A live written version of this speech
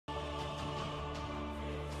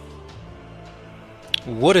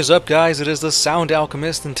What is up, guys? It is the Sound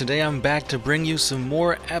Alchemist, and today I'm back to bring you some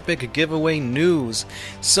more epic giveaway news.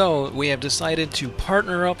 So, we have decided to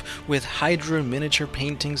partner up with Hydra miniature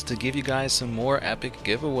paintings to give you guys some more epic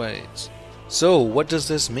giveaways. So, what does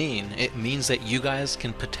this mean? It means that you guys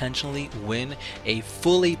can potentially win a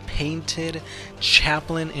fully painted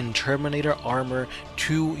chaplain in Terminator armor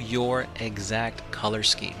to your exact color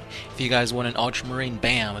scheme. If you guys want an ultramarine,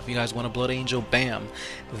 bam. If you guys want a blood angel, bam.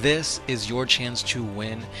 This is your chance to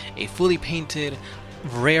win a fully painted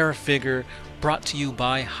rare figure brought to you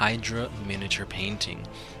by Hydra Miniature Painting.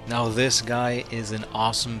 Now this guy is an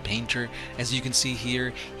awesome painter. As you can see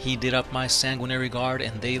here, he did up my sanguinary guard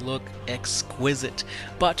and they look exquisite.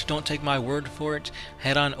 But don't take my word for it,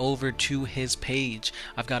 head on over to his page.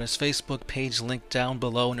 I've got his Facebook page linked down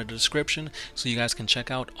below in the description so you guys can check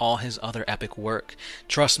out all his other epic work.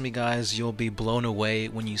 Trust me guys, you'll be blown away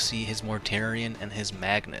when you see his Mortarion and his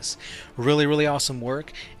Magnus. Really awesome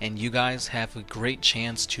work, and you guys have a great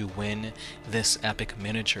chance to win this epic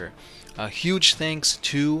miniature. A huge thanks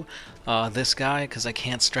to this guy, because I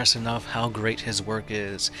can't stress enough how great his work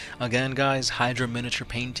is. Again guys, Hydra Miniature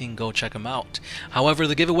Painting, go check him out. However,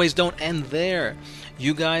 the giveaways don't end there.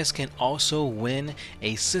 You guys can also win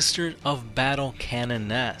a Sister of Battle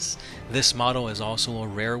Canoness. This model is also a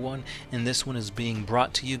rare one, and this one is being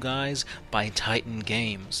brought to you guys by Tyton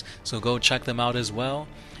Games. So go check them out as well.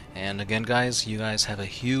 And again guys, you guys have a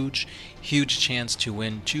huge chance to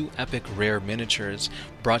win 2 epic rare miniatures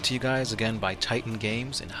brought to you guys again by Tyton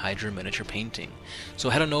Games and Hydra Miniature Painting. So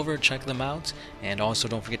head on over, check them out, and also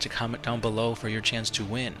don't forget to comment down below for your chance to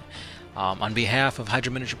win. On behalf of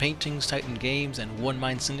Hydra Miniature Paintings, Tyton Games, and One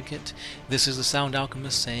Mind Syndicate, this is the Sound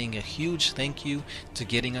Alchemist saying a huge thank you to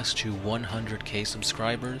getting us to 100k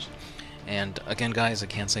subscribers. And again guys, I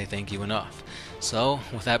can't say thank you enough. So,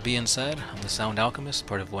 with that being said, I'm the Sound Alchemist,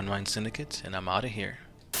 part of One Mind Syndicate, and I'm out of here.